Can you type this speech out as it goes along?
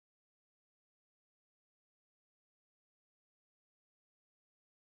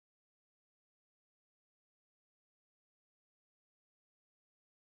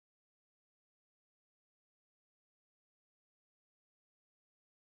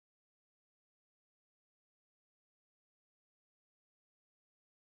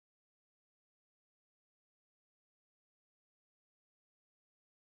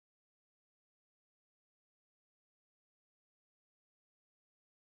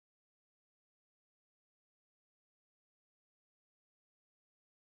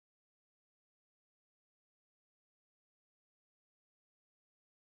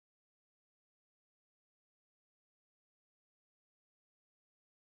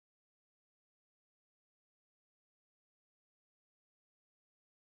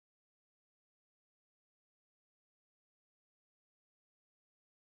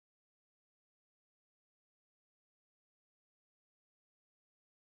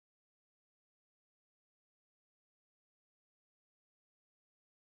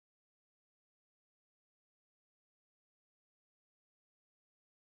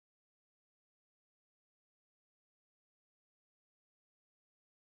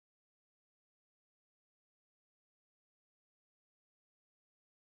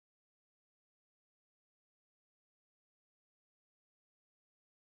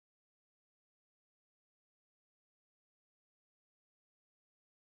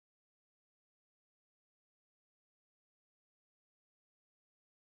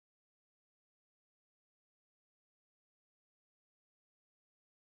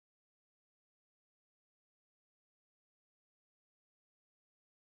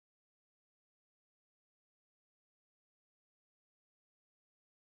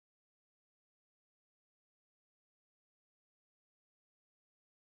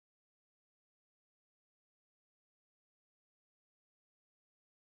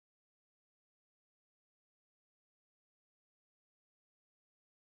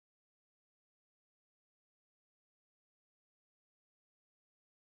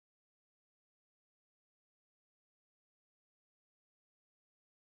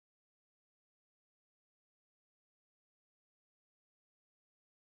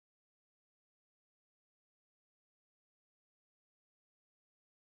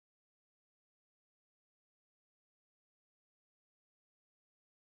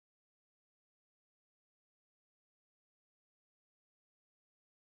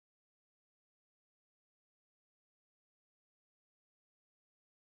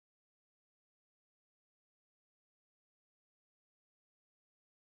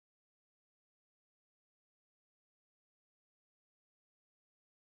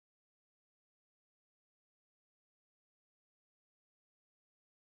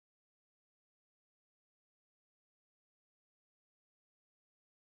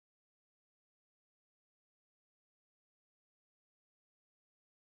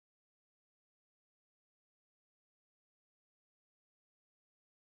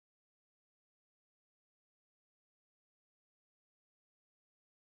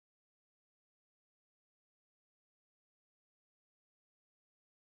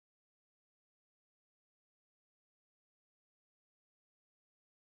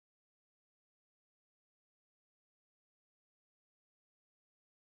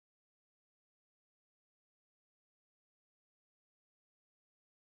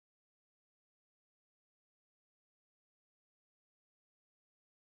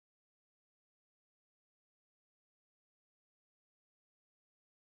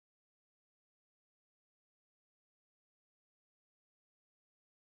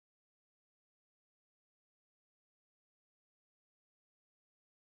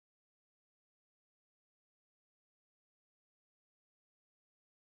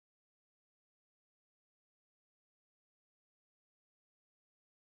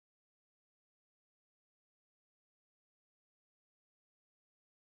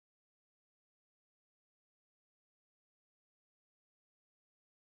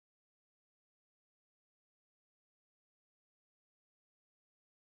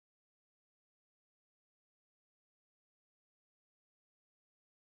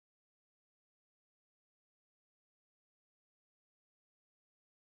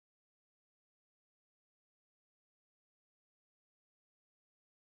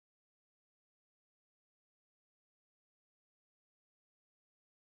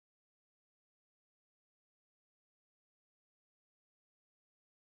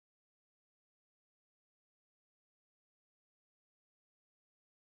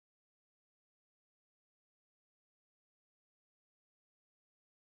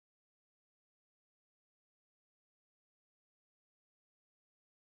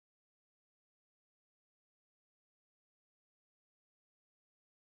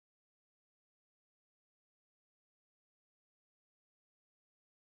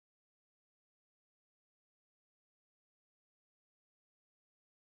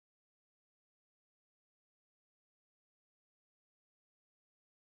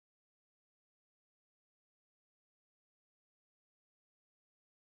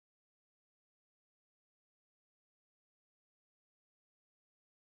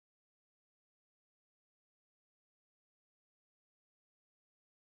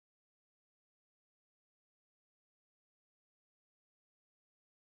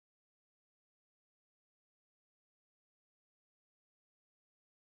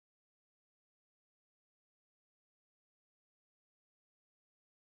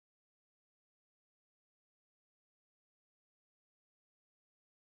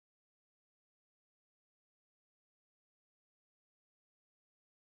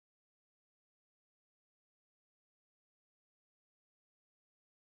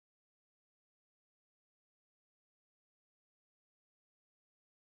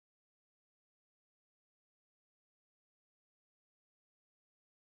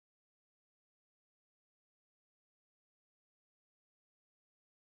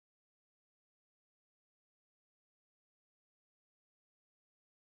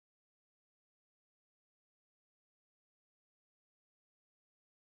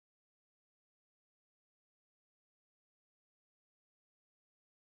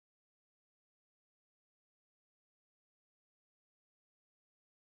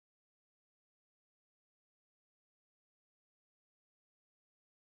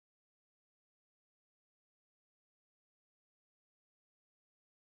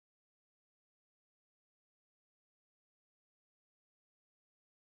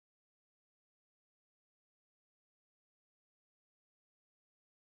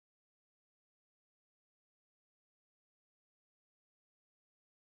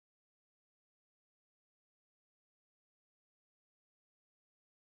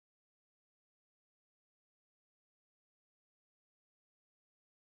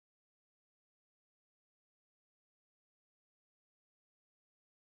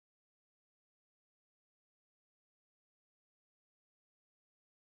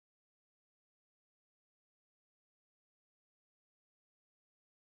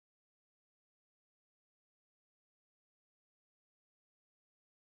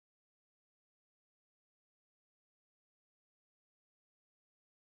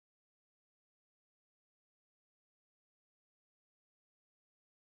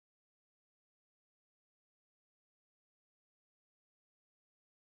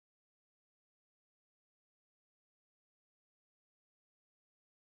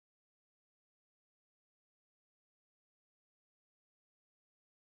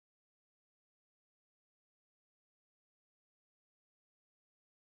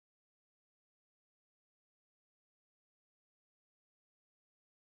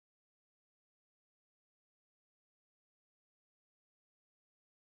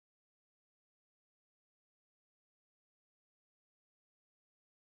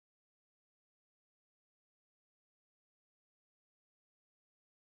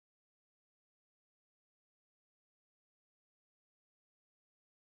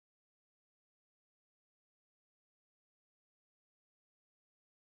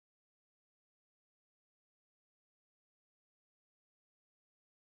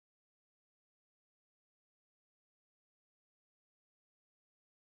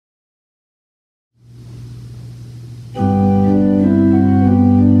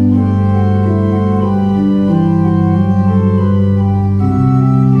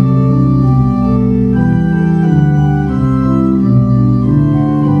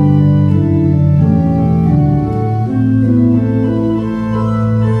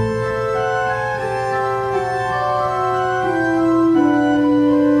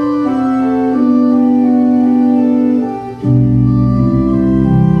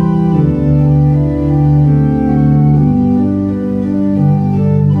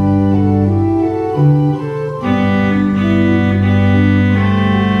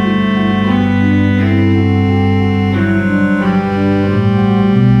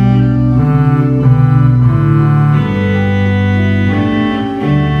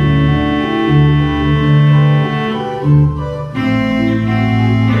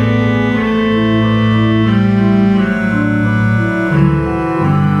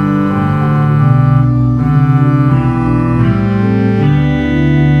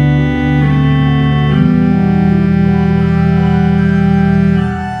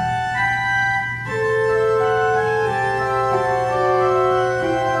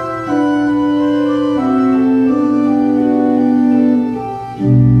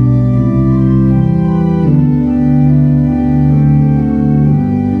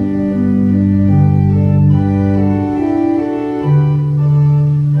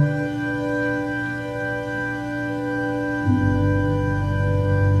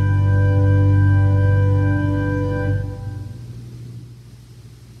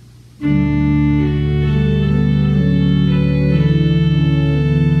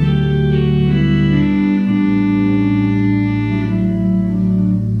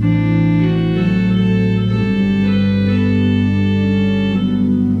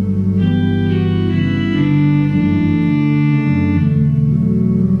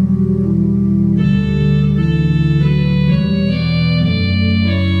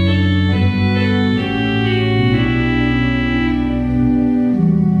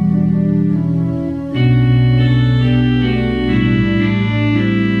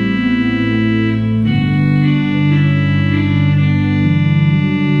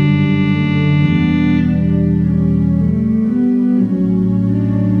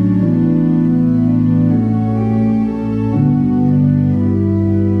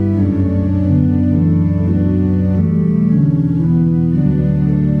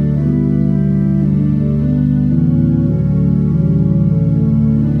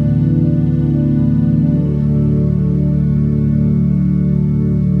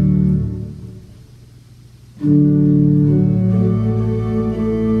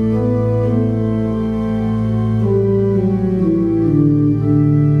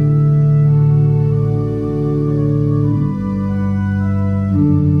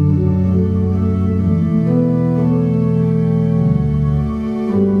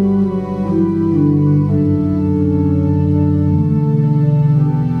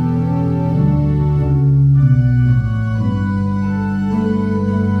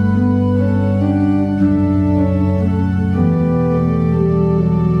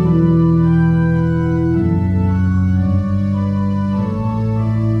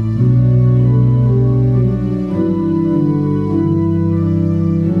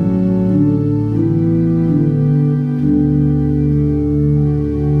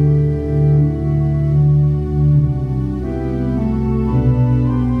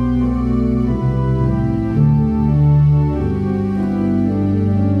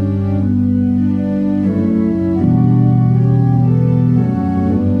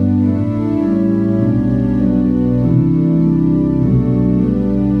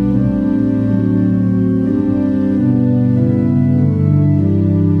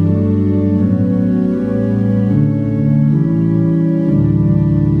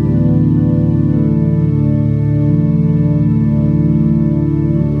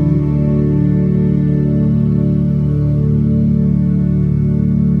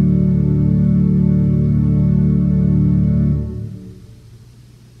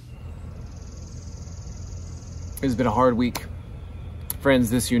has been a hard week. Friends,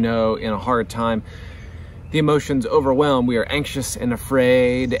 this in a hard time, the emotions overwhelm. We are anxious and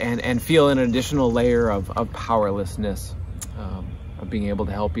afraid and feel an additional layer of powerlessness, of being able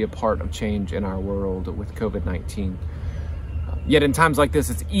to help be a part of change in our world with COVID-19. Yet in times like this,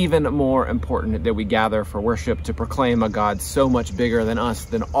 it's even more important that we gather for worship to proclaim a God so much bigger than us,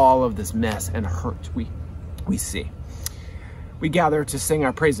 than all of this mess and hurt we see. We gather to sing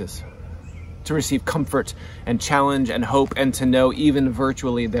our praises, to receive comfort and challenge and hope, and to know even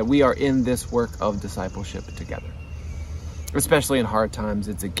virtually that we are in this work of discipleship together. Especially in hard times,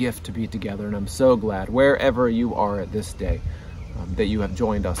 it's a gift to be together, and I'm so glad wherever you are at this day that you have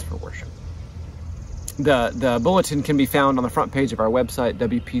joined us for worship. The bulletin can be found on the front page of our website,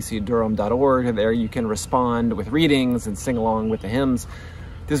 WPCDurham.org. There you can respond with readings and sing along with the hymns.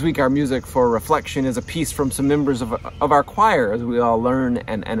 This week, our music for reflection is a piece from some members of our choir as we all learn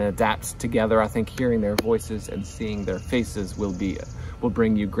and adapt together. I think hearing their voices and seeing their faces will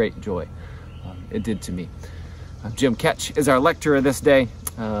bring you great joy. It did to me. Jim Ketch is our lecturer this day,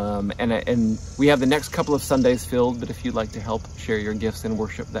 and we have the next couple of Sundays filled, but if you'd like to help share your gifts in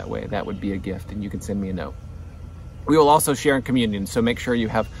worship that way, that would be a gift, and you can send me a note. We will also share in communion, so make sure you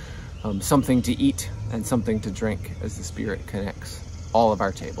have something to eat and something to drink as the Spirit connects all of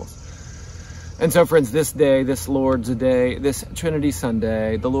our tables. And so, friends, this day, this Lord's Day, this Trinity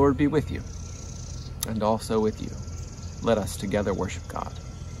Sunday, the Lord be with you and also with you. Let us together worship God.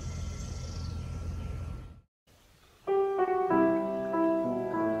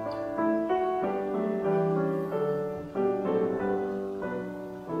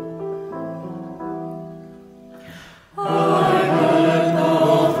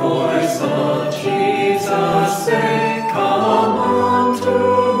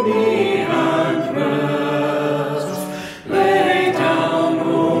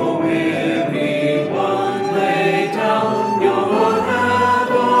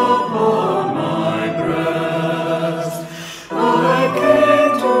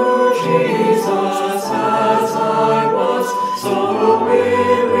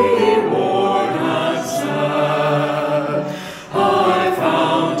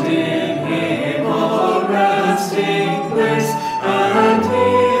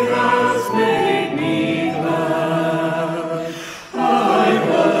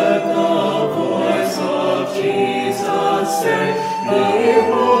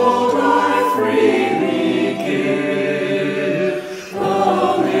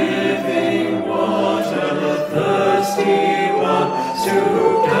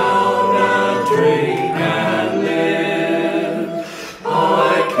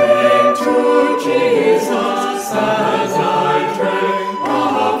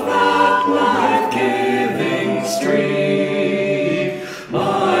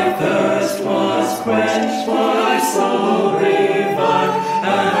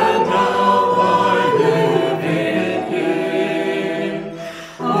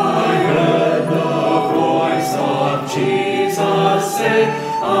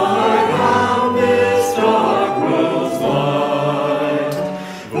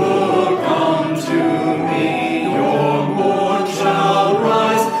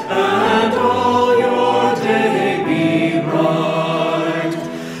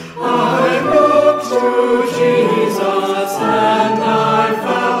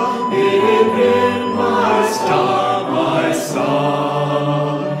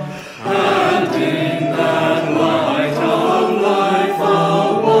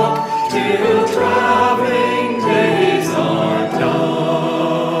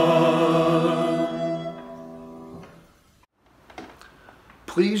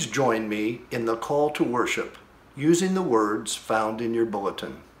 Please join me in the call to worship using the words found in your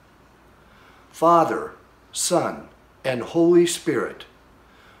bulletin. Father, Son, and Holy Spirit,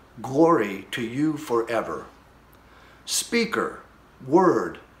 glory to you forever. Speaker,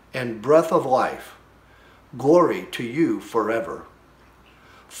 Word, and breath of life, glory to you forever.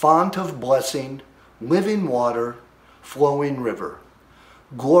 Font of blessing, living water, flowing river,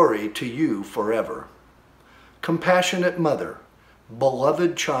 glory to you forever. Compassionate Mother,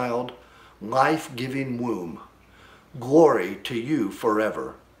 beloved child, life-giving womb, glory to you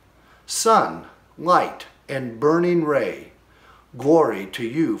forever. Sun, light, and burning ray, glory to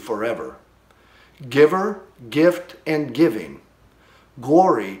you forever. Giver, gift, and giving,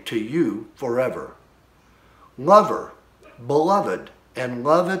 glory to you forever. Lover, beloved, and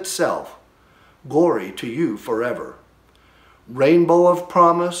love itself, glory to you forever. Rainbow of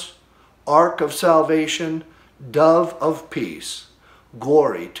promise, ark of salvation, dove of peace,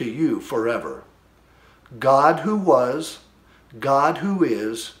 glory to you forever. God who was, God who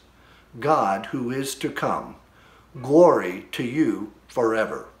is to come, Glory to you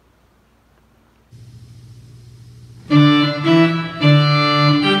forever.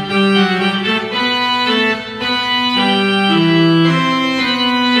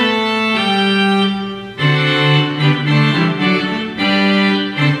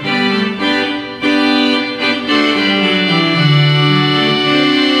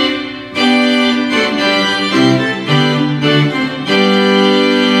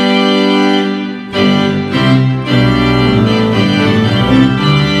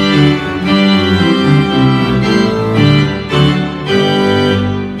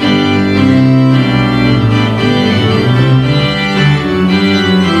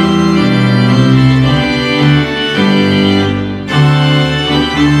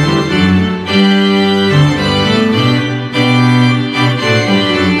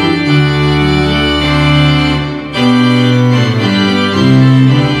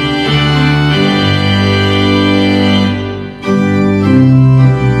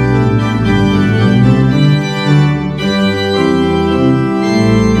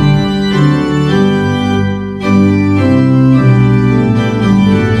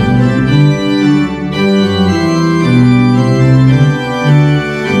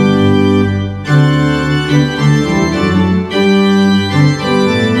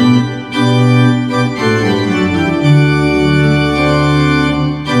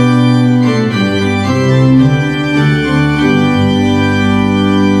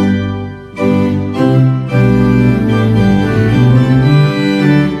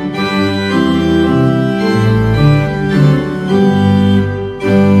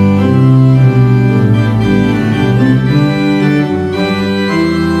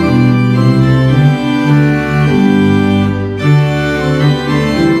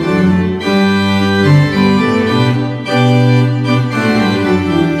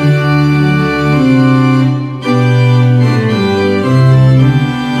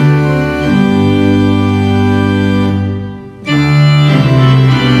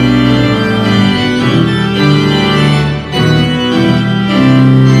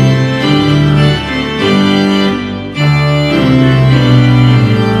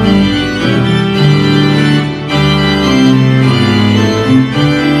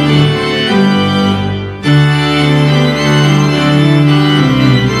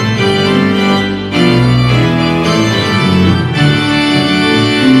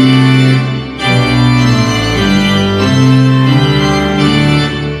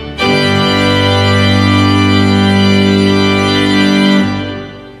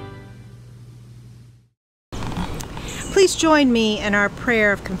 Please join me in our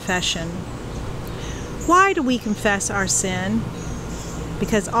prayer of confession. Why do we confess our sin?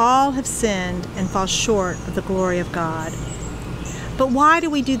 Because all have sinned and fall short of the glory of God. But why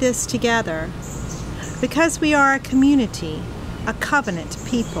do we do this together? Because we are a community, a covenant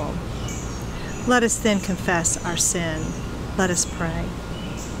people. Let us then confess our sin. Let us pray.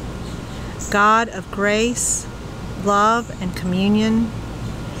 God of grace, love, and communion,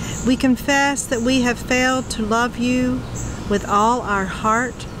 we confess that we have failed to love you with all our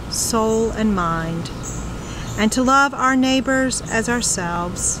heart, soul, and mind, and to love our neighbors as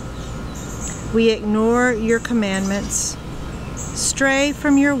ourselves. We ignore your commandments, stray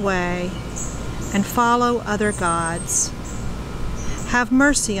from your way, and follow other gods. Have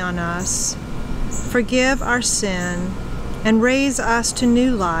mercy on us, forgive our sin, and raise us to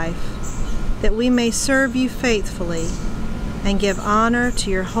new life, that we may serve you faithfully and give honor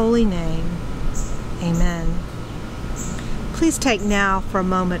to your holy name. Amen. Please take now for a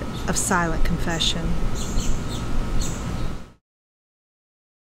moment of silent confession.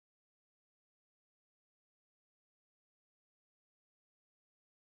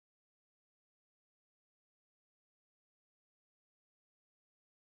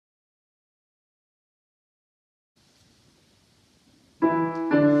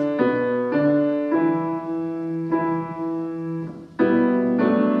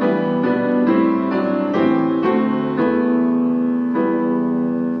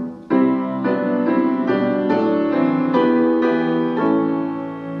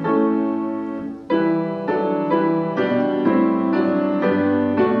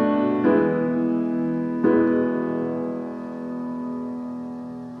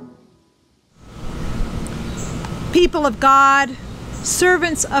 People of God,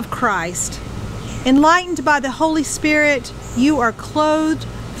 servants of Christ, enlightened by the Holy Spirit, you are clothed,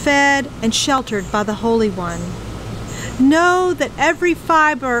 fed, and sheltered by the Holy One. Know that every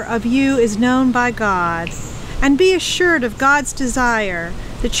fiber of you is known by God, and be assured of God's desire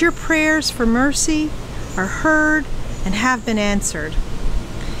that your prayers for mercy are heard and have been answered.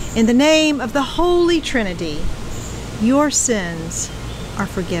 In the name of the Holy Trinity, Your sins are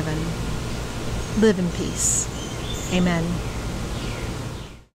forgiven. Live in peace. Amen.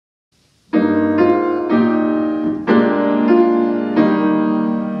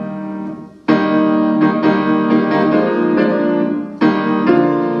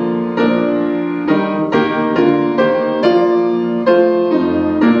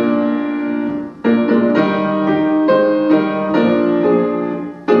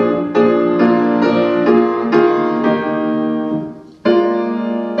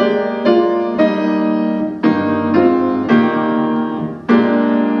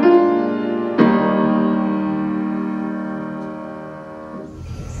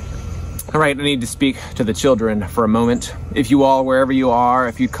 All right, I need to speak to the children for a moment. If you all, wherever you are,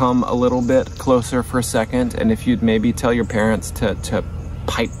 if you'd come a little bit closer for a second, and if you'd maybe tell your parents to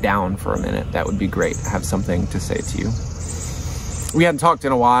pipe down for a minute, that would be great. I have something to say to you. We hadn't talked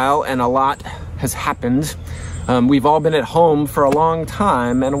in a while, and a lot has happened. We've all been at home for a long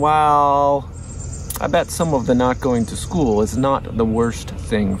time, and while I bet some of the not going to school is not the worst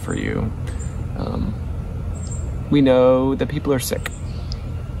thing for you, we know that people are sick.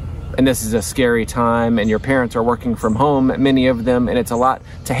 And this is a scary time, and your parents are working from home, many of them, and it's a lot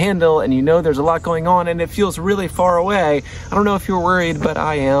to handle, and you know there's a lot going on, and it feels really far away. I don't know if you're worried, but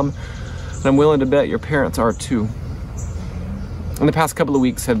I am, and I'm willing to bet your parents are too. And the past couple of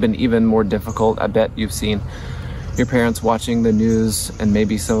weeks have been even more difficult. I bet you've seen your parents watching the news and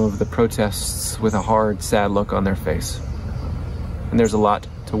maybe some of the protests with a hard, sad look on their face. And there's a lot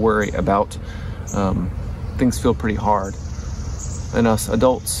to worry about. Things feel pretty hard. And us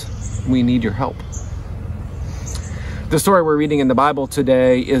adults, we need your help. The story we're reading in the Bible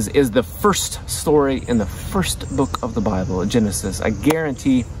today is the first story in the first book of the Bible, Genesis. I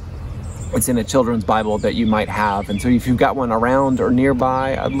guarantee it's in a children's Bible that you might have. And so if you've got one around or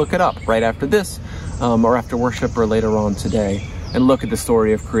nearby, I'd look it up right after this, or after worship or later on today, and look at the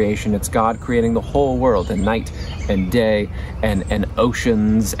story of creation. It's God creating the whole world, and night and day, and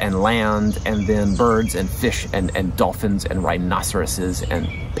oceans and land, and then birds and fish and dolphins and rhinoceroses and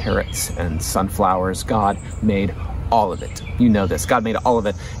parrots and sunflowers. God made all of it. You know this. God made all of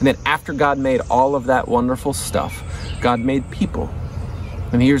it. And then after God made all of that wonderful stuff, God made people.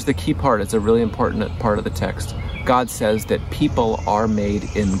 And here's the key part. It's a really important part of the text. God says that people are made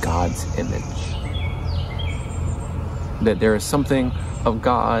in God's image. That there is something of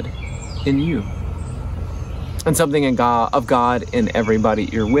God in you. And something of God in everybody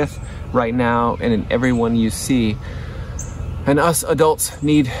you're with right now, and in everyone you see. And us adults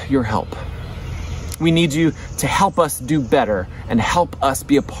need your help. We need you to help us do better and help us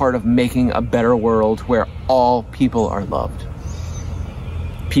be a part of making a better world where all people are loved.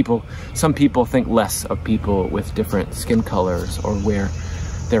 Some people think less of people with different skin colors, or where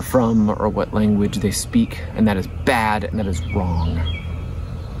they're from, or what language they speak, and that is bad and that is wrong.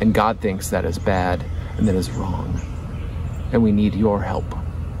 And God thinks that is bad and that is wrong. And we need your help,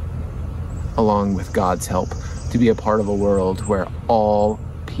 along with God's help, to be a part of a world where all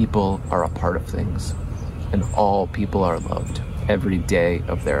people are a part of things and all people are loved every day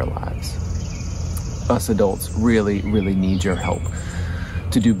of their lives. Us adults really, really need your help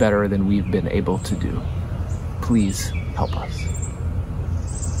to do better than we've been able to do. Please help us.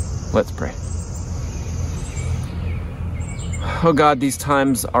 Let's pray. Oh God, these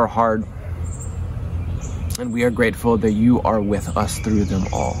times are hard, and we are grateful that you are with us through them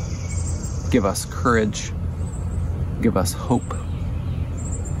all. Give us courage. Give us hope.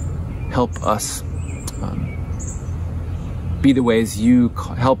 Help us be the ways you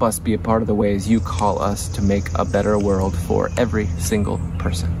help us be a part of the ways you call us to make a better world for every single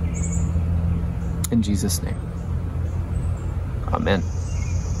person. In Jesus' name. Amen.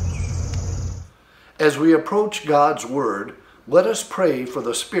 As we approach God's Word, let us pray for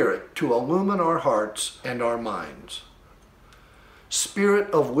the Spirit to illumine our hearts and our minds.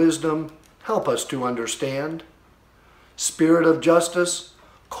 Spirit of wisdom, help us to understand. Spirit of justice,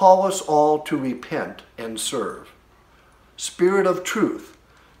 call us all to repent and serve. Spirit of truth,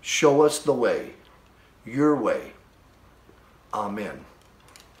 show us the way, your way. Amen.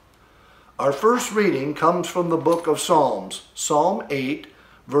 Our first reading comes from the book of Psalms, Psalm 8,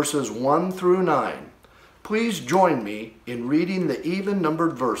 verses 1 through 9. Please join me in reading the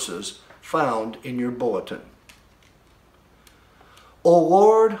even-numbered verses found in your bulletin. O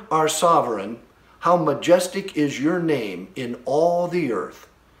Lord, our sovereign, how majestic is your name in all the earth.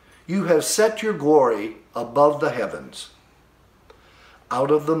 You have set your glory above the heavens. Out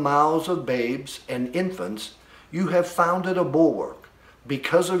of the mouths of babes and infants, you have founded a bulwark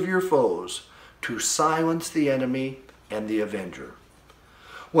because of your foes, to silence the enemy and the avenger.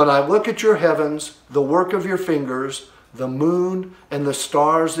 When I look at your heavens, the work of your fingers, the moon and the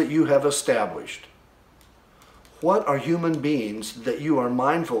stars that you have established. What are human beings that you are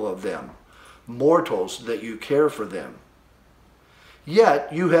mindful of them, mortals that you care for them?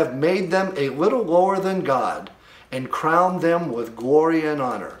 Yet you have made them a little lower than God and crowned them with glory and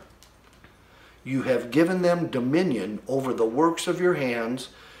honor. You have given them dominion over the works of your hands.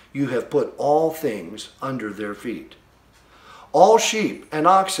 You have put all things under their feet. All sheep and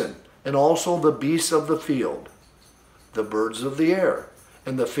oxen, and also the beasts of the field, the birds of the air,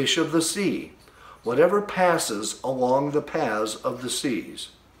 and the fish of the sea, whatever passes along the paths of the seas.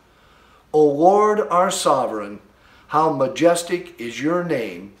 O Lord, our sovereign, how majestic is your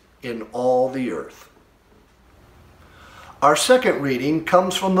name in all the earth. Our second reading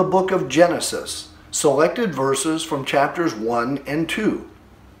comes from the book of Genesis, selected verses from chapters 1 and 2.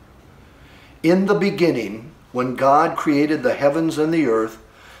 In the beginning, when God created the heavens and the earth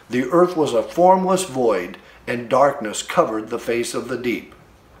was a formless void, and darkness covered the face of the deep,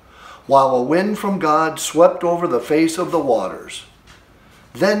 while a wind from God swept over the face of the waters.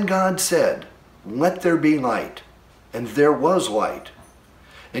 Then God said, "Let there be light," and there was light.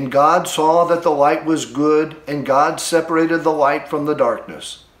 And God saw that the light was good, and God separated the light from the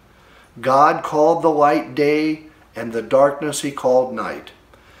darkness. God called the light day, and the darkness he called night.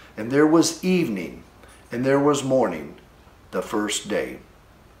 And there was evening, and there was morning, the first day.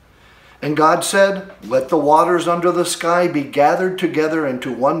 And God said, "Let the waters under the sky be gathered together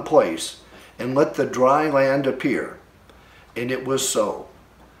into one place, and let the dry land appear." And it was so.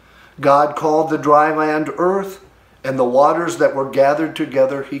 God called the dry land earth, and the waters that were gathered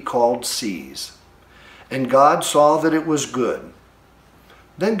together he called seas. And God saw that it was good.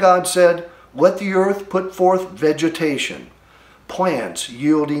 Then God said, "Let the earth put forth vegetation, plants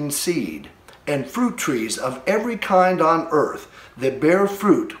yielding seed, and fruit trees of every kind on earth that bear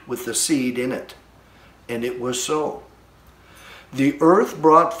fruit with the seed in it." And it was so. The earth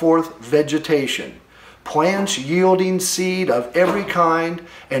brought forth vegetation, plants yielding seed of every kind,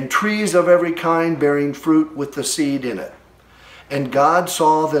 and trees of every kind bearing fruit with the seed in it. And God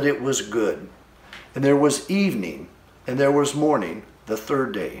saw that it was good. And there was evening, and there was morning, the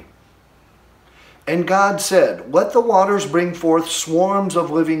third day. And God said, "Let the waters bring forth swarms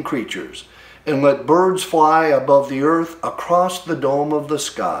of living creatures, and let birds fly above the earth across the dome of the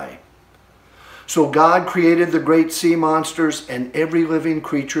sky." So God created the great sea monsters and every living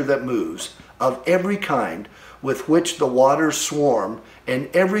creature that moves, of every kind, with which the waters swarm, and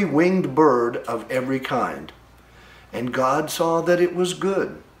every winged bird of every kind. And God saw that it was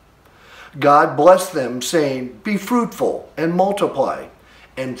good. God blessed them, saying, "Be fruitful and multiply,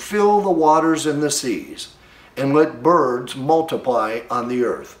 and fill the waters in the seas, and let birds multiply on the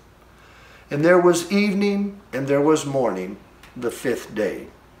earth." And there was evening, and there was morning, the fifth day.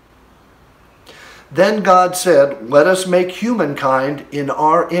 Then God said, "Let us make humankind in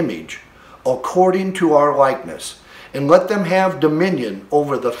our image, according to our likeness, and let them have dominion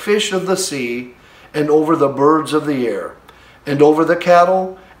over the fish of the sea, and over the birds of the air, and over the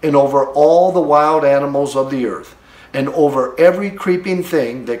cattle, and over all the wild animals of the earth, and over every creeping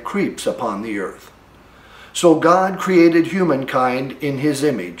thing that creeps upon the earth." So God created humankind in his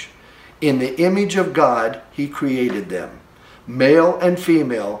image. In the image of God he created them. Male and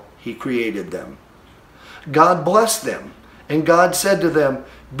female he created them. God blessed them, and God said to them,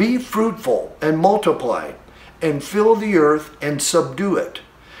 "Be fruitful and multiply, and fill the earth and subdue it,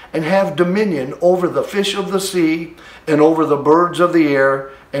 and have dominion over the fish of the sea, and over the birds of the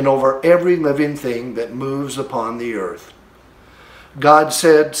air, and over every living thing that moves upon the earth." God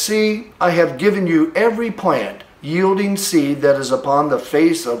said, "See, I have given you every plant yielding seed that is upon the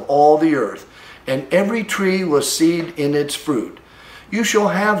face of all the earth, and every tree with seed in its fruit. You shall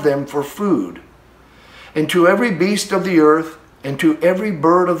have them for food. And to every beast of the earth, and to every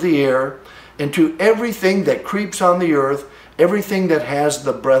bird of the air, and to everything that creeps on the earth, everything that has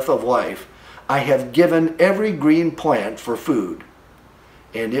the breath of life, I have given every green plant for food."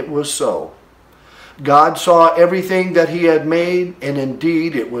 And it was so. God saw everything that he had made, and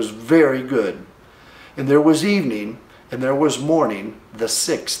indeed it was very good. And there was evening, and there was morning, the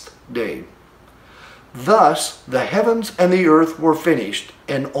sixth day. Thus the heavens and the earth were finished,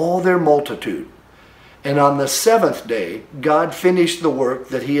 and all their multitude. And on the seventh day God finished the work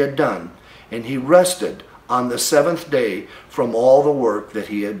that he had done, and he rested on the seventh day from all the work that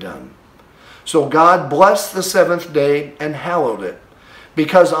he had done. So God blessed the seventh day and hallowed it,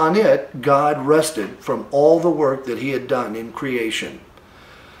 because on it God rested from all the work that he had done in creation.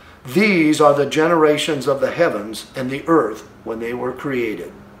 These are the generations of the heavens and the earth when they were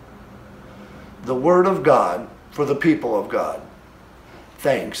created. The word of God for the people of God.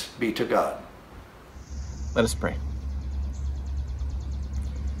 Thanks be to God. Let us pray.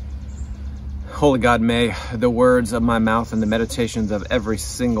 Holy God, may the words of my mouth and the meditations of every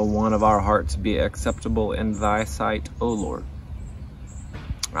single one of our hearts be acceptable in thy sight, O Lord,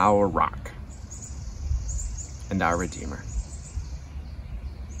 our rock and our Redeemer.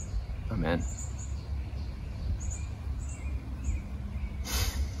 Amen.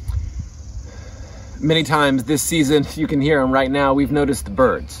 Many times this season, you can hear them right now, we've noticed the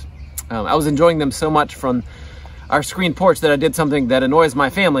birds. I was enjoying them so much from our screen porch that I did something that annoys my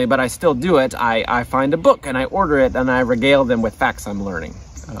family, but I still do it. I find a book and I order it and I regale them with facts I'm learning.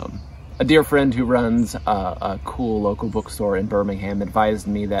 A dear friend who runs a cool local bookstore in Birmingham advised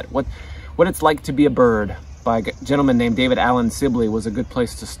me that what it's like to be a bird by a gentleman named David Allen Sibley was a good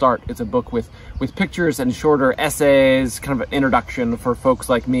place to start. It's a book with pictures and shorter essays, kind of an introduction for folks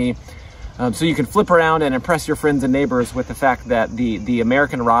like me. So you can flip around and impress your friends and neighbors with the fact that the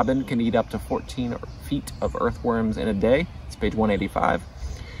American robin can eat up to 14 feet of earthworms in a day. It's page 185.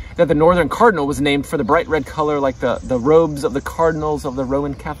 That the northern cardinal was named for the bright red color like the robes of the cardinals of the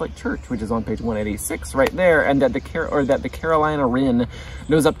Roman Catholic Church, which is on page 186 right there, and that the Carolina wren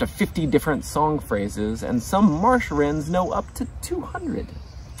knows up to 50 different song phrases, and some marsh wrens know up to 200.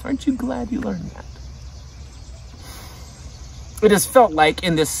 Aren't you glad you learned that? It has felt like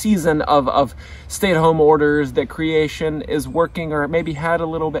in this season of stay-at-home orders that creation is working, or maybe had a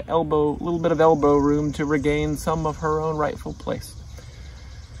little bit of elbow room to regain some of her own rightful place.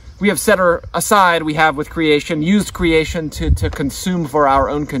 We have set her aside, we have with creation, used creation to consume for our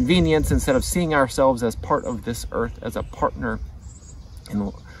own convenience instead of seeing ourselves as part of this earth, as a partner,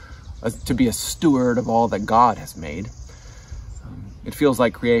 and to be a steward of all that God has made. It feels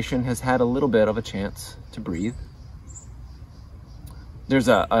like creation has had a little bit of a chance to breathe. There's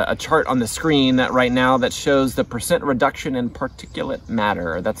a chart on the screen right now that shows the percent reduction in particulate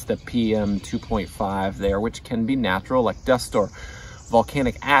matter. That's the PM 2.5 there, which can be natural, like dust or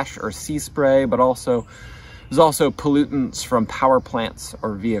volcanic ash or sea spray, but there's also pollutants from power plants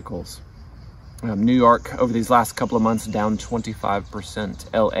or vehicles. New York, over these last couple of months, down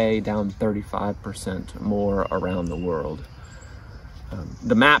 25%. LA, down 35% more around the world.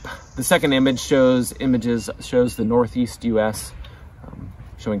 The map, the second image shows the Northeast US,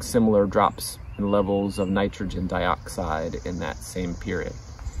 showing similar drops in levels of nitrogen dioxide in that same period.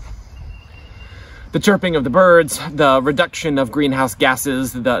 The chirping of the birds, the reduction of greenhouse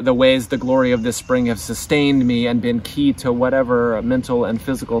gases, the ways the glory of this spring have sustained me and been key to whatever mental and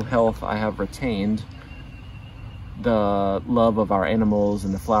physical health I have retained. The love of our animals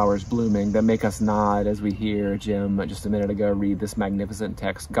and the flowers blooming that make us nod as we hear Jim just a minute ago read this magnificent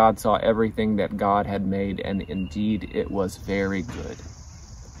text. God saw everything that God had made, and indeed it was very good.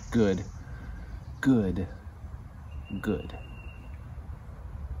 Good, good, good.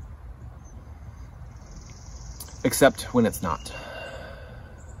 Except when it's not.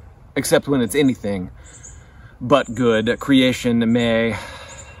 Except when it's anything but good. Creation may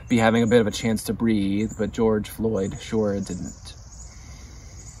be having a bit of a chance to breathe, but George Floyd sure didn't.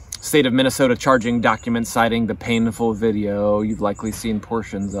 State of Minnesota charging documents citing the painful video you've likely seen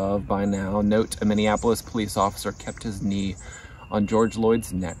portions of by now. Note, a Minneapolis police officer kept his knee on George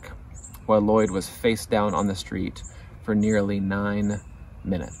Floyd's neck while Lloyd was face down on the street for nearly 9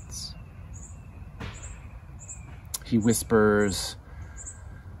 minutes. He whispers,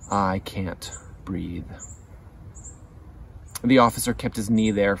 "I can't breathe." The officer kept his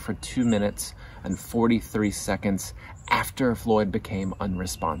knee there for 2 minutes and 43 seconds after Floyd became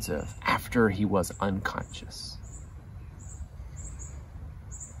unresponsive, after he was unconscious.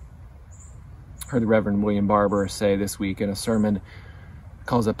 Heard the Reverend William Barber say this week in a sermon,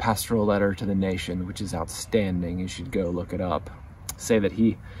 calls a pastoral letter to the nation, which is outstanding. You should go look it up. Say that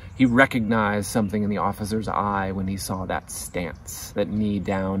he recognized something in the officer's eye when he saw that stance, that knee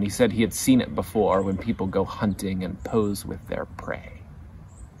down. He said he had seen it before when people go hunting and pose with their prey.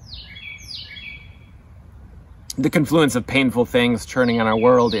 The confluence of painful things churning in our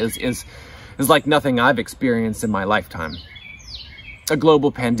world is like nothing I've experienced in my lifetime. A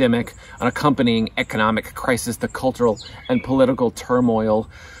global pandemic, an accompanying economic crisis, the cultural and political turmoil,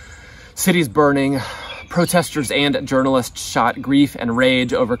 cities burning, protesters and journalists shot, grief and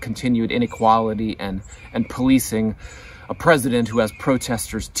rage over continued inequality and policing, a president who has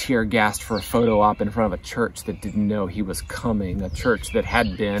protesters tear-gassed for a photo op in front of a church that didn't know he was coming, a church that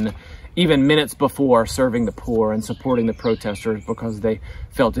had been, even minutes before, serving the poor and supporting the protesters because they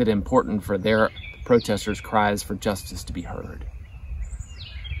felt it important for their protesters' cries for justice to be heard.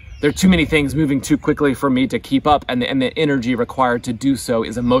 There are too many things moving too quickly for me to keep up, and the energy required to do so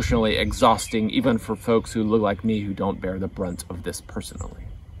is emotionally exhausting, even for folks who look like me who don't bear the brunt of this personally.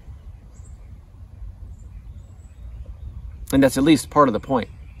 And that's at least part of the point,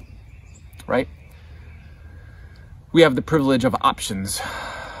 right? We have the privilege of options.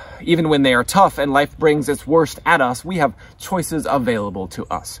 Even when they are tough and life brings its worst at us, we have choices available to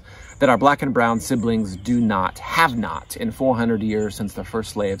us that our black and brown siblings have not in 400 years since the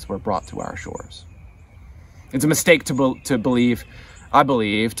first slaves were brought to our shores. It's a mistake to believe, I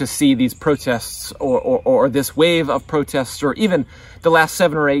believe, to see these protests or this wave of protests, or even the last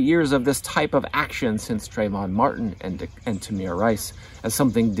 7 or 8 years of this type of action since Trayvon Martin and Tamir Rice, as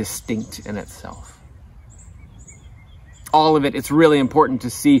something distinct in itself. All of it, it's really important to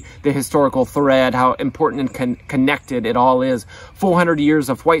see the historical thread, how important and connected it all is. 400 years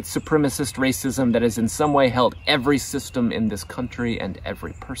of white supremacist racism that has in some way held every system in this country and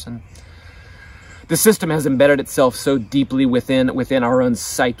every person. The system has embedded itself so deeply within our own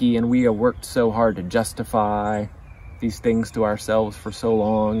psyche, and we have worked so hard to justify these things to ourselves for so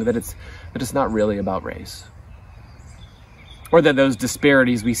long that it's not really about race. Or that those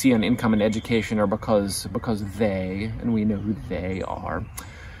disparities we see in income and education are because they, and we know who they are,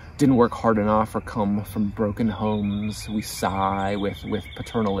 didn't work hard enough or come from broken homes we sigh with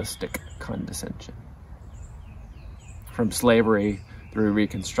paternalistic condescension. From slavery through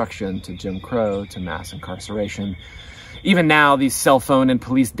Reconstruction to Jim Crow to mass incarceration. Even now, these cell phone and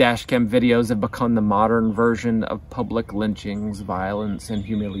police dashcam videos have become the modern version of public lynchings, violence, and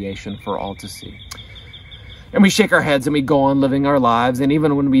humiliation for all to see. And we shake our heads and we go on living our lives, and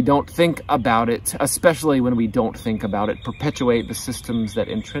even when we don't think about it, especially when we don't think about it, perpetuate the systems that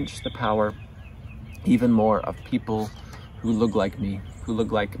entrench the power even more of people who look like me, who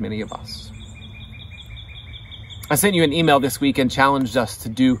look like many of us. I sent you an email this week and challenged us to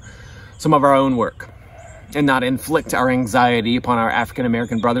do some of our own work and not inflict our anxiety upon our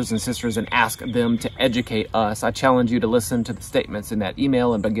African-American brothers and sisters and ask them to educate us. I challenge you to listen to the statements in that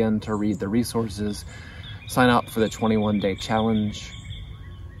email and begin to read the resources. Sign up for the 21-day challenge.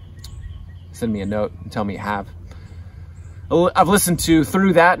 Send me a note and tell me you have. I've listened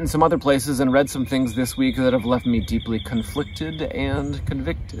through that and some other places and read some things this week that have left me deeply conflicted and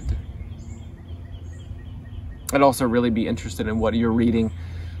convicted. I'd also really be interested in what you're reading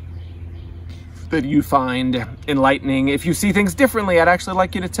that you find enlightening. If you see things differently, I'd actually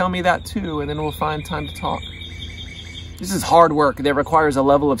like you to tell me that too, and then we'll find time to talk. This is hard work that requires a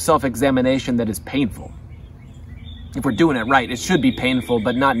level of self-examination that is painful. If we're doing it right, it should be painful,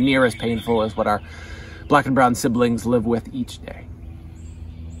 but not near as painful as what our black and brown siblings live with each day.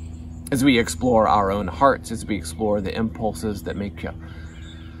 As we explore our own hearts, as we explore the impulses that make you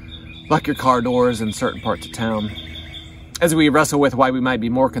lock your car doors in certain parts of town, as we wrestle with why we might be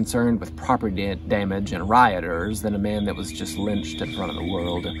more concerned with property damage and rioters than a man that was just lynched in front of the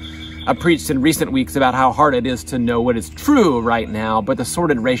world. I've preached in recent weeks about how hard it is to know what is true right now, but the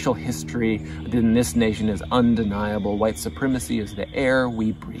sordid racial history within this nation is undeniable. White supremacy is the air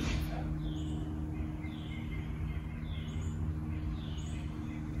we breathe.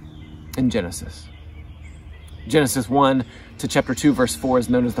 In Genesis 1 to chapter 2, verse 4 is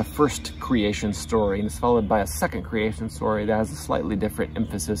known as the first creation story, and it's followed by a second creation story that has a slightly different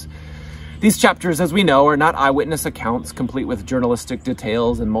emphasis. These chapters, as we know, are not eyewitness accounts complete with journalistic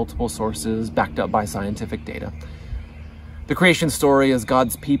details and multiple sources backed up by scientific data. The creation story is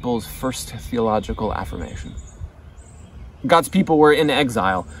God's people's first theological affirmation. God's people were in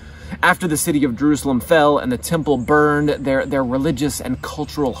exile. After the city of Jerusalem fell and the temple burned, their religious and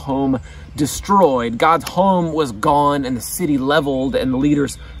cultural home destroyed. God's home was gone and the city leveled and the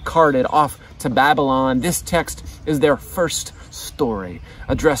leaders carted off to Babylon. This text is their first story,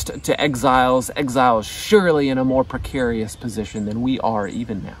 addressed to exiles surely in a more precarious position than we are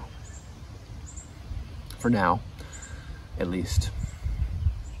even now. For now, at least.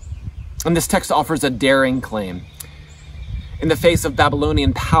 And this text offers a daring claim. In the face of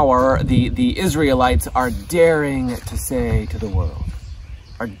Babylonian power, the Israelites are daring to say to the world,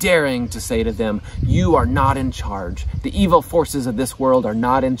 are daring to say to them, you are not in charge. The evil forces of this world are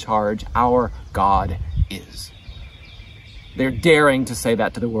not in charge. Our God is. They're daring to say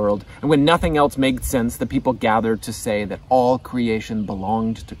that to the world. And when nothing else made sense, the people gathered to say that all creation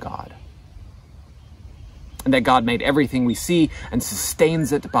belonged to God. And that God made everything we see and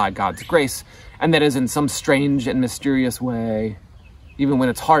sustains it by God's grace. And that is in some strange and mysterious way, even when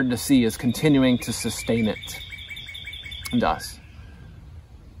it's hard to see, is continuing to sustain it and us.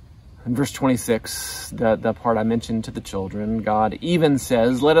 In verse 26, the part I mentioned to the children, God even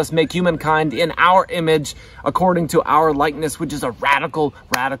says, let us make humankind in our image according to our likeness, which is a radical,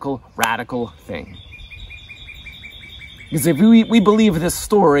 radical, radical thing. Because if we believe this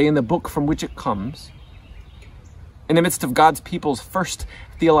story in the book from which it comes, in the midst of God's people's first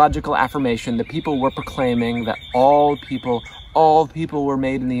theological affirmation, the people were proclaiming that all people were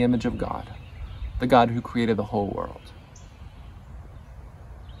made in the image of God, the God who created the whole world.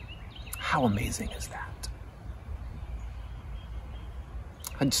 How amazing is that?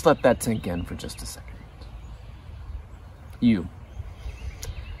 I'd just let that sink in for just a second. You,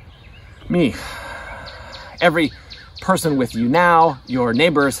 me, every person with you now, your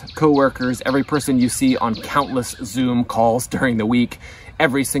neighbors, co-workers, every person you see on countless Zoom calls during the week,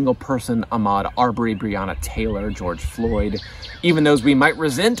 every single person, Ahmaud Arbery, Breonna Taylor, George Floyd, even those we might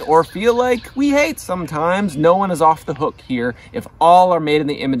resent or feel like we hate sometimes, no one is off the hook here. If all are made in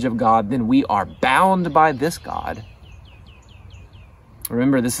the image of God, then we are bound by this God.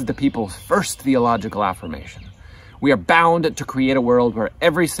 Remember, this is the people's first theological affirmation. We are bound to create a world where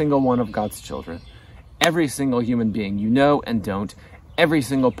every single one of God's children, every single human being you know and don't, every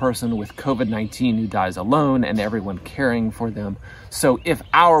single person with COVID-19 who dies alone, and everyone caring for them. So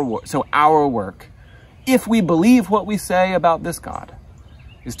our work, if we believe what we say about this God,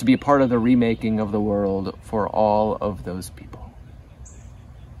 is to be a part of the remaking of the world for all of those people.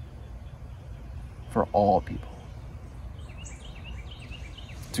 For all people.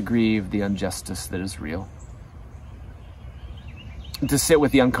 To grieve the injustice that is real. To sit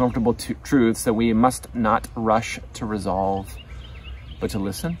with the uncomfortable truths that we must not rush to resolve, but to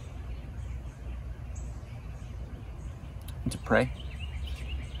listen and to pray.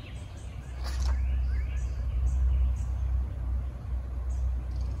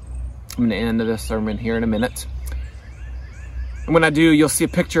 I'm going to end this sermon here in a minute. And when I do, you'll see a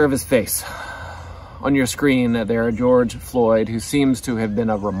picture of his face. On your screen there, George Floyd, who seems to have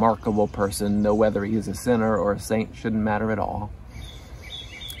been a remarkable person, though whether he is a sinner or a saint shouldn't matter at all.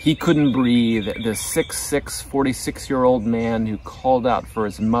 He couldn't breathe, this 6'6", 46-year-old man who called out for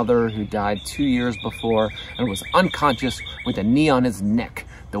his mother, who died 2 years before and was unconscious with a knee on his neck,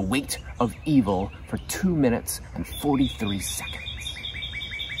 the weight of evil for 2 minutes and 43 seconds.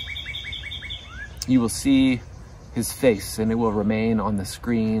 You will see his face, and it will remain on the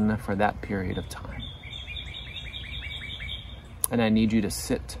screen for that period of time. And I need you to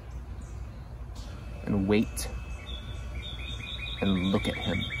sit and wait and look at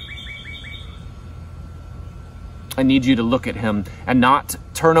him. I need you to look at him and not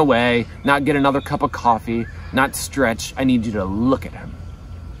turn away, not get another cup of coffee, not stretch. I need you to look at him.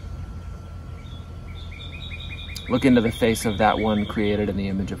 Look into the face of that one created in the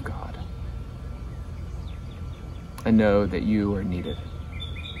image of God. I know that you are needed.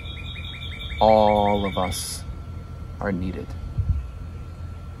 All of us are needed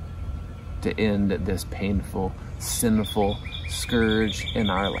to end this painful, sinful scourge in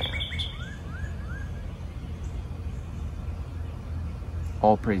our land.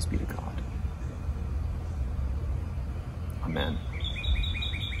 All praise be to God. Amen.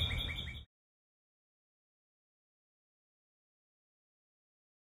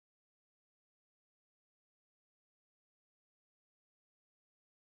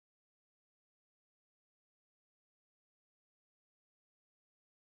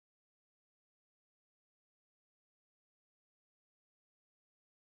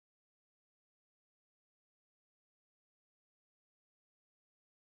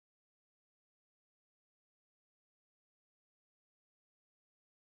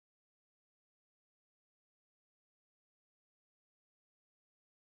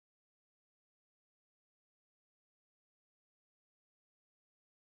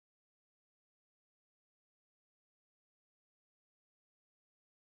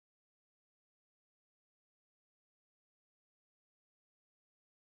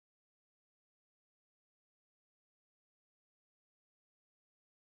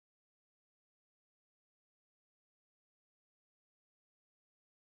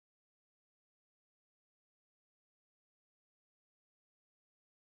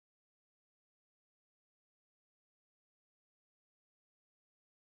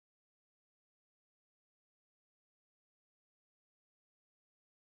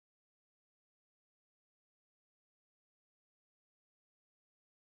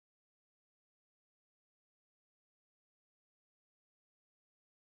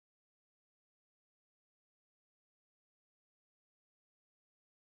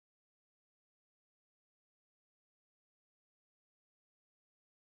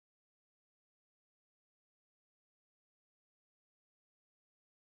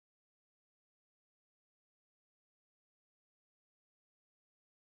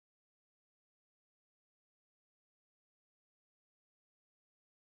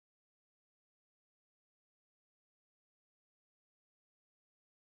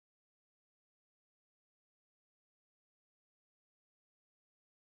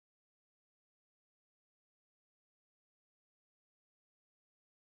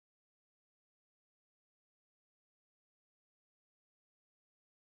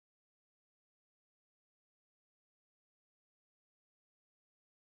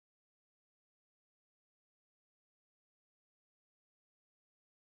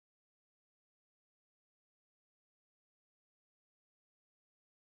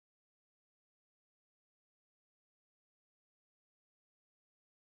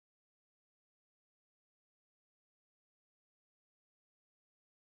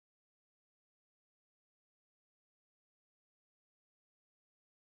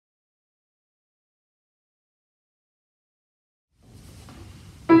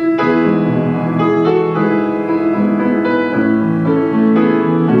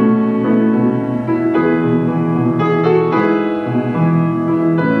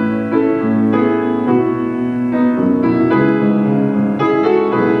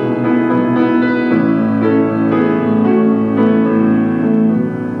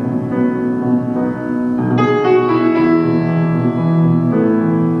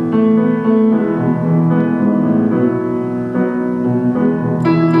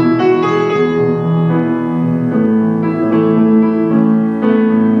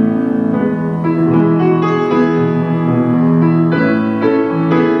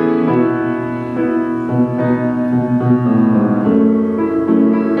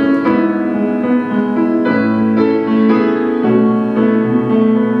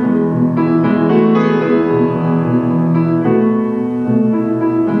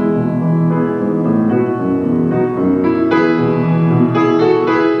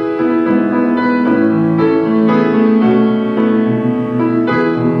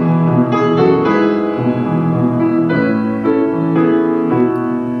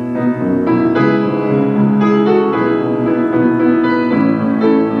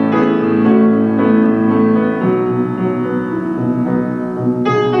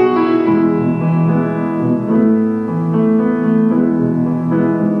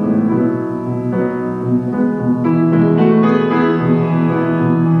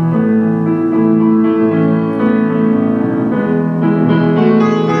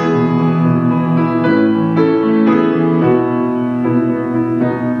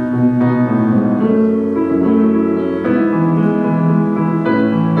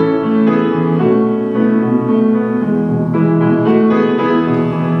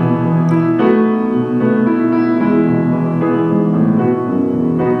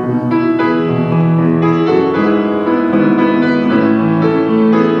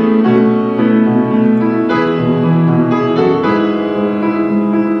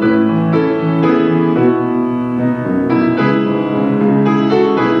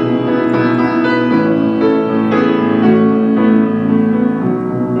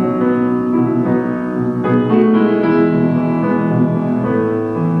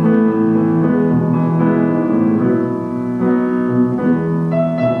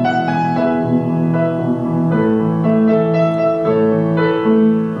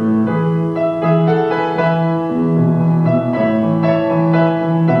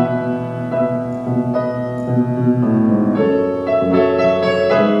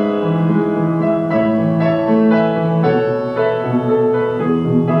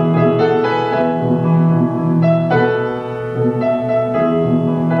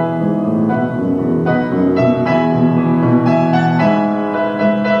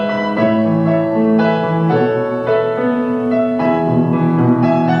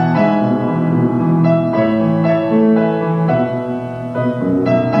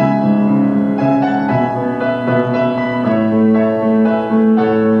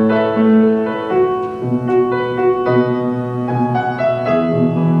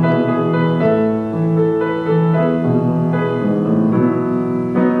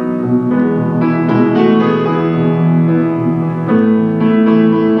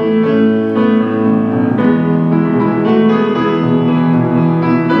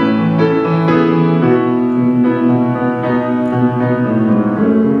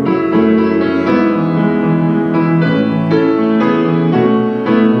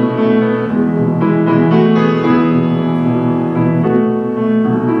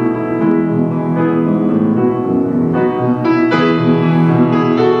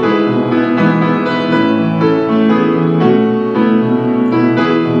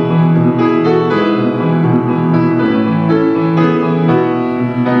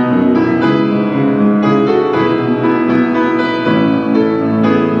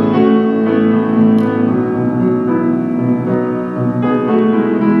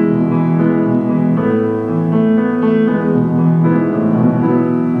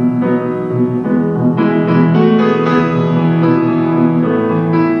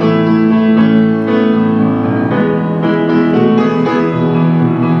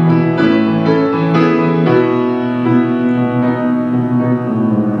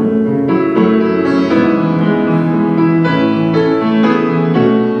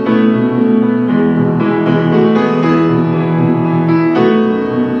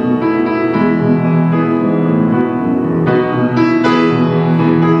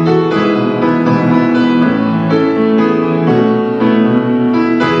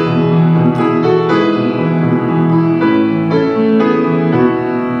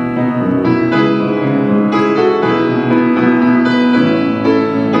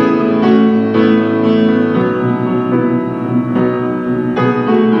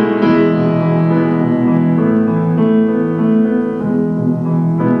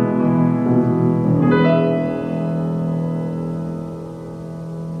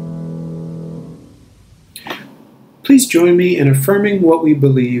 join me in affirming what we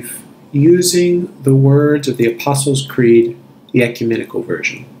believe using the words of the Apostles' Creed, the ecumenical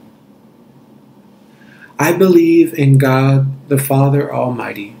version. I believe in God, the Father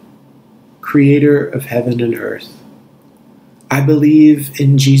Almighty, creator of heaven and earth. I believe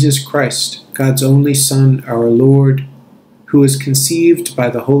in Jesus Christ, God's only Son, our Lord, who was conceived by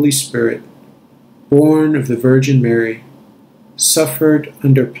the Holy Spirit, born of the Virgin Mary, suffered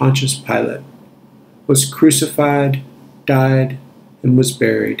under Pontius Pilate, was crucified, died, and was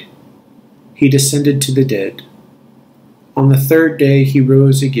buried. He descended to the dead. On the third day he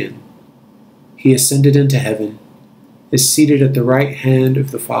rose again. He ascended into heaven, is seated at the right hand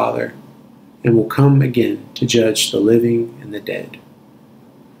of the Father, and will come again to judge the living and the dead.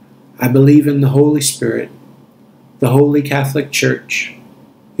 I believe in the Holy Spirit, the Holy Catholic Church,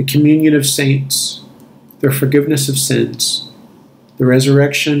 the communion of saints, the forgiveness of sins, the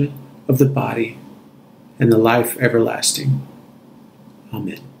resurrection of the body, and the life everlasting.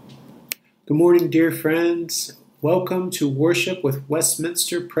 Amen. Good morning, dear friends. Welcome to worship with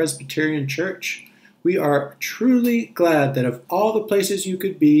Westminster Presbyterian Church. We are truly glad that of all the places you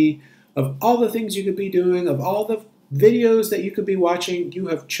could be, of all the things you could be doing, of all the videos that you could be watching, you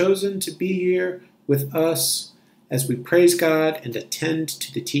have chosen to be here with us as we praise God and attend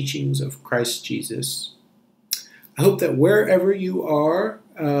to the teachings of Christ Jesus. I hope that wherever you are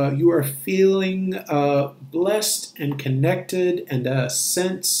feeling blessed and connected and a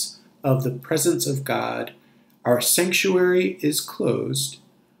sense of the presence of God. Our sanctuary is closed,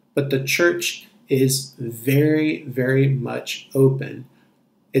 but the church is very, very much open.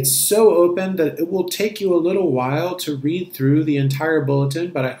 It's so open that it will take you a little while to read through the entire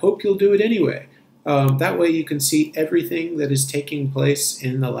bulletin, but I hope you'll do it anyway. That way you can see everything that is taking place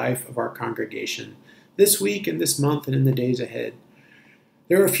in the life of our congregation this week and this month and in the days ahead.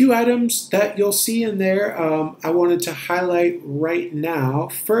 There are a few items that you'll see in there I wanted to highlight right now.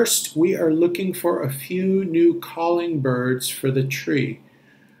 First, we are looking for a few new calling birds for the tree.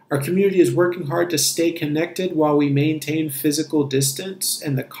 Our community is working hard to stay connected while we maintain physical distance,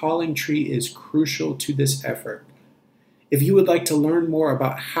 and the calling tree is crucial to this effort. If you would like to learn more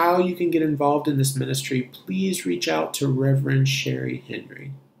about how you can get involved in this ministry, please reach out to Reverend Sherry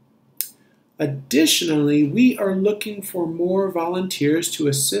Henry. Additionally, we are looking for more volunteers to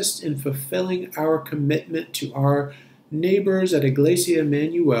assist in fulfilling our commitment to our neighbors at Iglesia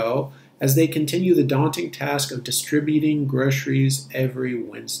Emmanuel as they continue the daunting task of distributing groceries every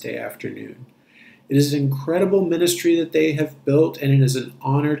Wednesday afternoon. It is an incredible ministry that they have built, and it is an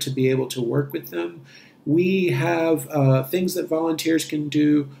honor to be able to work with them. We have things that volunteers can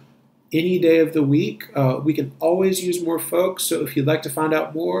do any day of the week. We can always use more folks, so if you'd like to find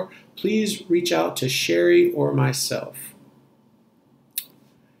out more, please reach out to Sherry or myself.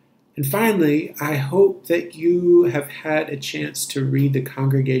 And finally, I hope that you have had a chance to read the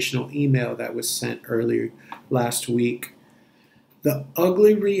congregational email that was sent earlier last week. The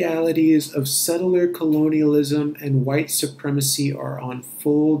ugly realities of settler colonialism and white supremacy are on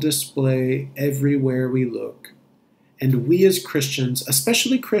full display everywhere we look. And we as Christians,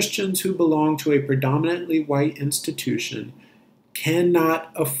 especially Christians who belong to a predominantly white institution,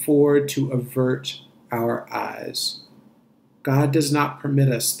 cannot afford to avert our eyes. God does not permit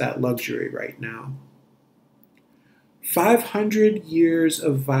us that luxury right now. 500 years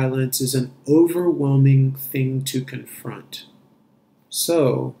of violence is an overwhelming thing to confront.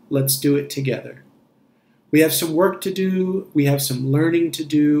 So let's do it together. We have some work to do, we have some learning to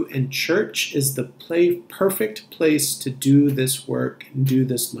do, and church is the perfect place to do this work and do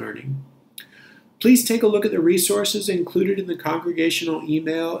this learning. Please take a look at the resources included in the congregational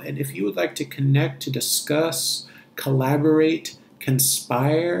email, and if you would like to connect, to discuss, collaborate,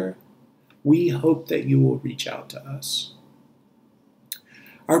 conspire, we hope that you will reach out to us.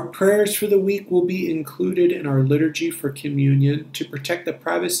 Our prayers for the week will be included in our liturgy for communion. To protect the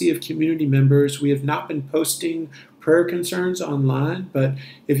privacy of community members, we have not been posting prayer concerns online, but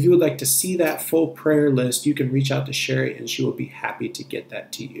if you would like to see that full prayer list, you can reach out to Sherry and she will be happy to get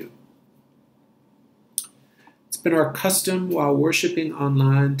that to you. It's been our custom while worshiping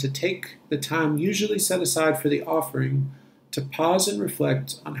online to take the time usually set aside for the offering to pause and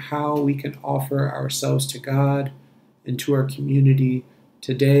reflect on how we can offer ourselves to God and to our community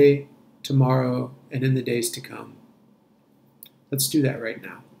today, tomorrow, and in the days to come. Let's do that right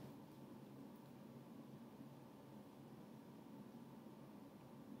now.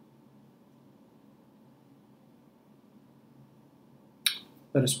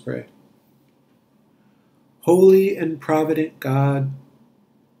 Let us pray. Holy and provident God,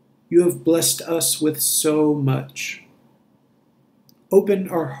 you have blessed us with so much. Open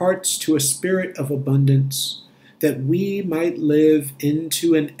our hearts to a spirit of abundance, that we might live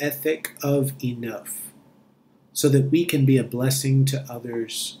into an ethic of enough, so that we can be a blessing to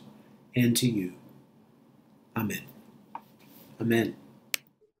others and to you. Amen. Amen.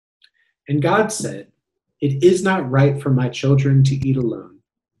 And God said, "It is not right for my children to eat alone."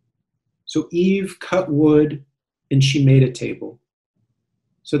 So Eve cut wood and she made a table,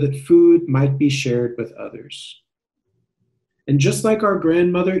 so that food might be shared with others. And just like our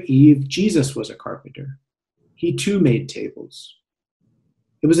grandmother Eve, Jesus was a carpenter. He too made tables.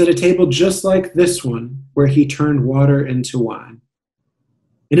 It was at a table just like this one where he turned water into wine.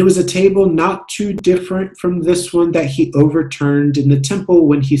 And it was a table not too different from this one that he overturned in the temple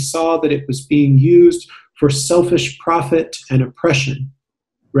when he saw that it was being used for selfish profit and oppression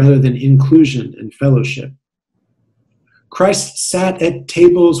rather than inclusion and fellowship. Christ sat at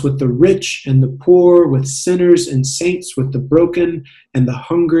tables with the rich and the poor, with sinners and saints, with the broken and the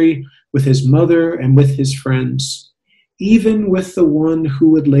hungry, with his mother and with his friends, even with the one who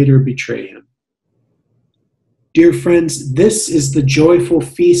would later betray him. Dear friends, this is the joyful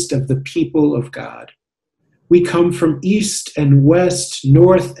feast of the people of God. We come from east and west,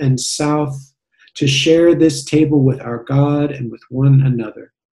 north and south, to share this table with our God and with one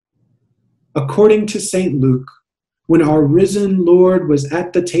another. According to St. Luke, when our risen Lord was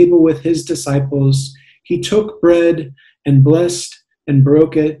at the table with his disciples, he took bread and blessed and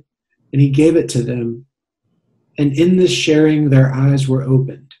broke it, and he gave it to them. And in this sharing, their eyes were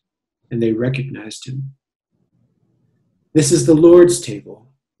opened, and they recognized him. This is the Lord's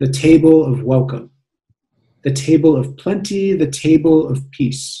table, the table of welcome, the table of plenty, the table of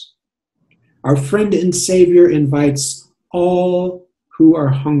peace. Our friend and Savior invites all who are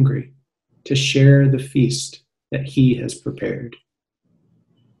hungry to share the feast that he has prepared.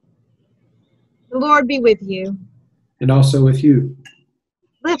 The Lord be with you. And also with you.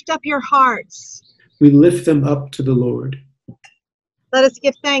 Lift up your hearts. We lift them up to the Lord. Let us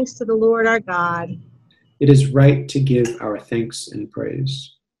give thanks to the Lord our God. It is right to give our thanks and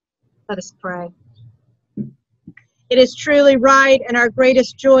praise. Let us pray. It is truly right and our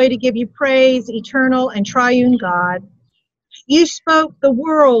greatest joy to give you praise, eternal and triune God. You spoke the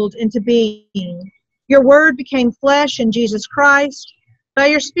world into being. Your word became flesh in Jesus Christ. By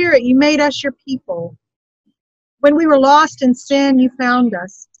your Spirit, you made us your people. When we were lost in sin, you found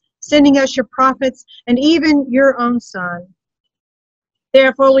us, sending us your prophets and even your own Son.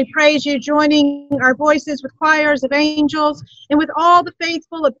 Therefore, we praise you, joining our voices with choirs of angels and with all the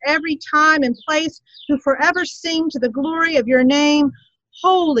faithful of every time and place who forever sing to the glory of your name,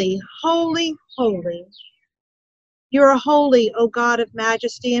 Holy, holy, holy. You are holy, O God of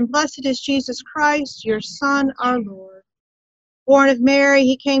majesty, and blessed is Jesus Christ, your Son, our Lord. Born of Mary,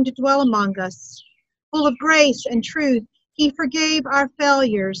 he came to dwell among us. Full of grace and truth, he forgave our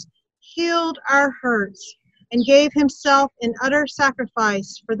failures, healed our hurts, and gave himself in utter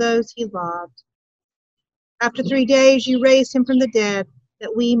sacrifice for those he loved. After 3 days, you raised him from the dead,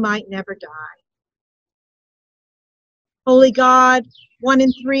 that we might never die. Holy God, 1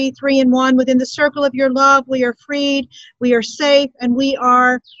 in 3, 3 in 1, within the circle of your love, we are freed, we are safe, and we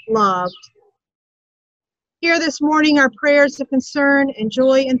are loved. Hear this morning our prayers of concern and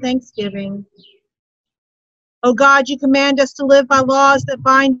joy and thanksgiving. O God, you command us to live by laws that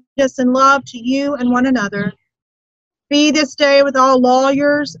bind us in love to you and one another. Be this day with all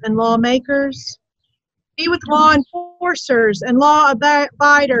lawyers and lawmakers. Be with law enforcers and law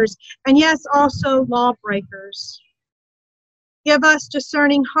abiders, and yes, also lawbreakers. Give us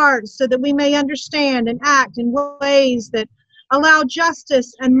discerning hearts so that we may understand and act in ways that allow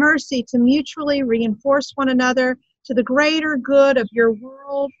justice and mercy to mutually reinforce one another to the greater good of your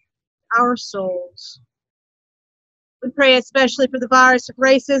world, our souls. We pray especially for the virus of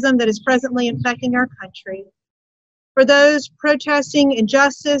racism that is presently infecting our country, for those protesting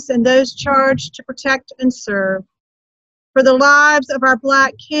injustice and those charged to protect and serve, for the lives of our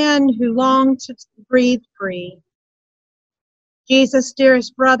Black kin who long to breathe free. Jesus,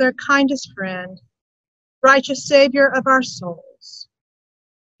 dearest brother, kindest friend, righteous Savior of our souls,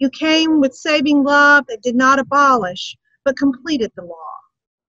 you came with saving love that did not abolish, but completed the law.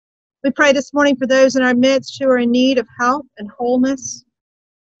 We pray this morning for those in our midst who are in need of health and wholeness.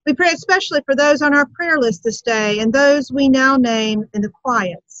 We pray especially for those on our prayer list this day and those we now name in the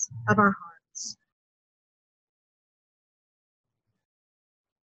quiets of our hearts.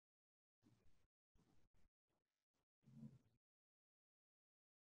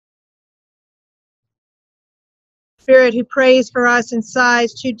 Spirit who prays for us in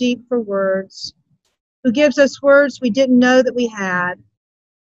sighs too deep for words, who gives us words we didn't know that we had,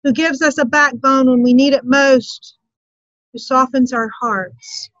 who gives us a backbone when we need it most, who softens our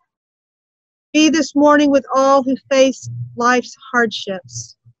hearts. Be this morning with all who face life's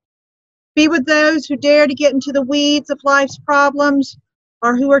hardships. Be with those who dare to get into the weeds of life's problems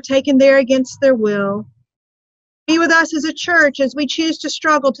or who are taken there against their will. Be with us as a church as we choose to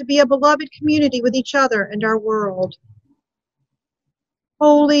struggle to be a beloved community with each other and our world.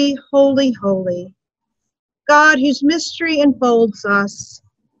 Holy, holy, holy, God whose mystery enfolds us.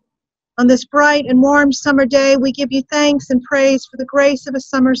 On this bright and warm summer day, we give you thanks and praise for the grace of a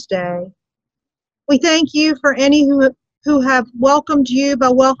summer's day. We thank you for any who have welcomed you by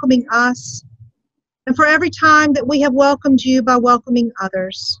welcoming us, and for every time that we have welcomed you by welcoming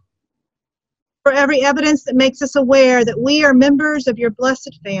others. For every evidence that makes us aware that we are members of your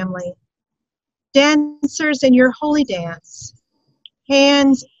blessed family, dancers in your holy dance,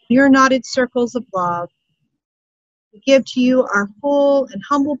 hands in your knotted circles of love. We give to you our full and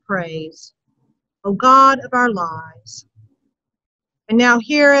humble praise, O God of our lives. And now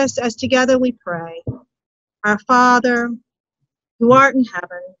hear us as together we pray. Our Father, who art in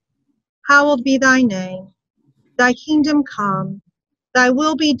heaven, hallowed be thy name. Thy kingdom come, thy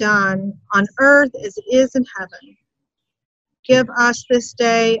will be done on earth as it is in heaven. Give us this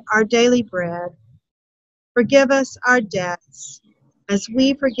day our daily bread. Forgive us our debts, as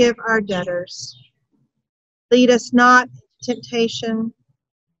we forgive our debtors. Lead us not into temptation,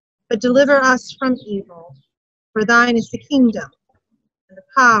 but deliver us from evil. For thine is the kingdom, and the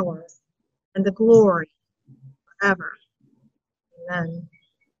power, and the glory, forever. Amen.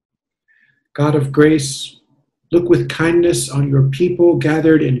 God of grace, look with kindness on your people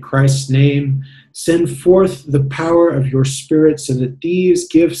gathered in Christ's name. Send forth the power of your Spirit so that these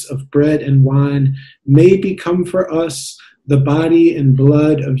gifts of bread and wine may become for us the body and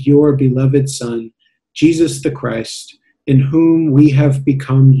blood of your beloved Son, Jesus the Christ, in whom we have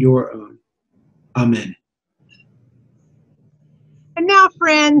become your own. Amen. And now,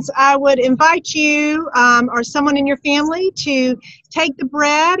 friends, I would invite you or someone in your family to take the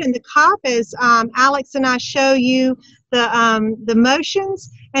bread and the cup as Alex and I show you the motions,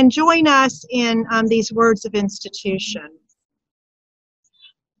 and join us in these words of institution.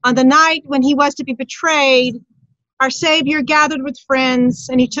 On the night when he was to be betrayed, our Savior gathered with friends,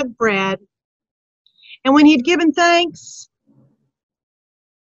 and he took bread. And when he had given thanks,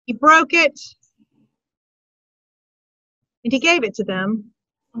 he broke it, and he gave it to them,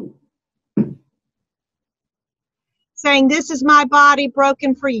 saying, "This is my body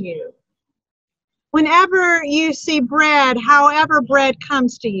broken for you." Whenever you see bread, however bread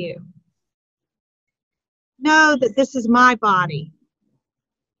comes to you, know that this is my body,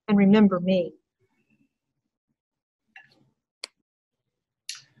 and remember me.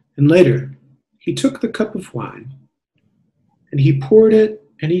 And later, he took the cup of wine, and he poured it,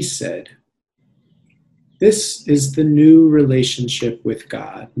 and he said, "This is the new relationship with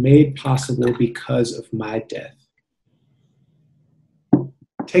God, made possible because of my death.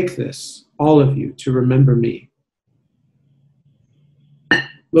 Take this, all of you, to remember me."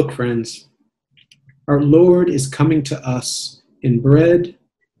 Look, friends, our Lord is coming to us in bread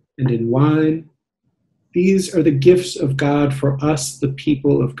and in wine. These are the gifts of God for us, the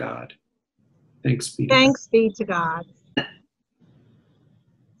people of God. Thanks be to God. Thanks be to God.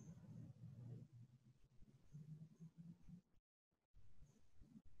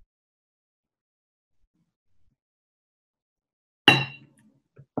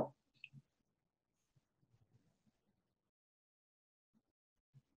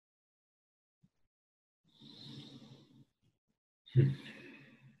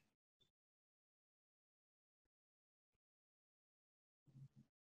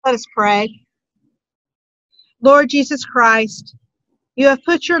 Let us pray. Lord Jesus Christ, you have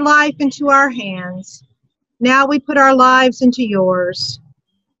put your life into our hands. Now we put our lives into yours.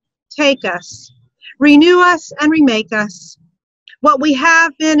 Take us, renew us, and remake us. What we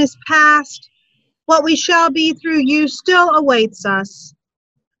have been is past. What we shall be through you still awaits us.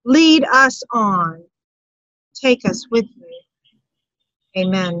 Lead us on. Take us with you.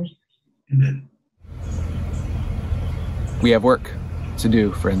 Amen. Amen. We have work to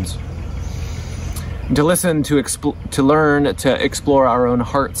do, friends. To listen, to learn, to explore our own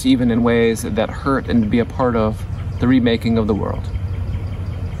hearts, even in ways that hurt, and to be a part of the remaking of the world.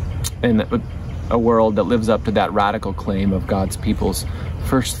 And a world that lives up to that radical claim of God's people's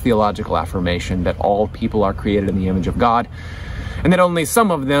first theological affirmation that all people are created in the image of God, and that only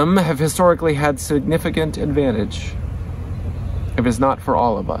some of them have historically had significant advantage. If it's not for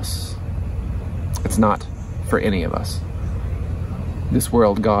all of us, it's not for any of us. This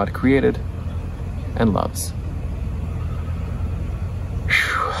world God created and loves.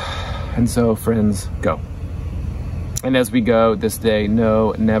 Whew. And so, friends, go. And as we go this day,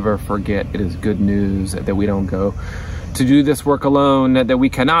 never forget, it is good news that we don't go to do this work alone, that we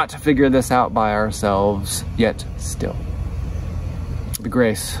cannot figure this out by ourselves, yet still. The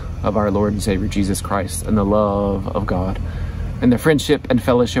grace of our Lord and Savior Jesus Christ and the love of God and the friendship and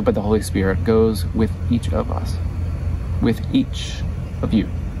fellowship of the Holy Spirit goes with each of us, with each of you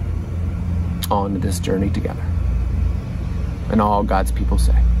on this journey together. And all God's people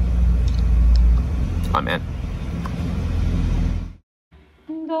say, Amen.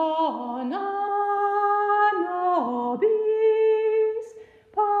 Dona nobis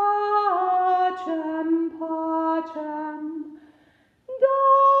pacem, pacem.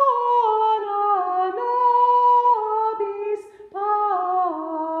 Dona nobis pacem.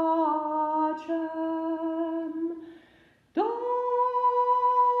 Dona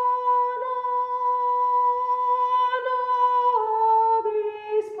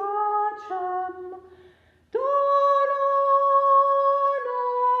nobis pacem. Dona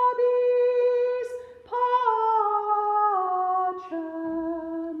nobis pacem.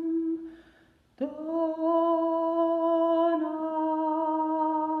 Dona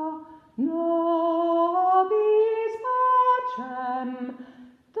nobis pacem.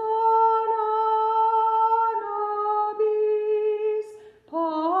 Dona nobis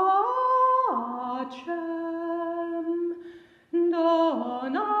pacem.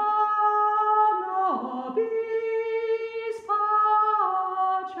 Dona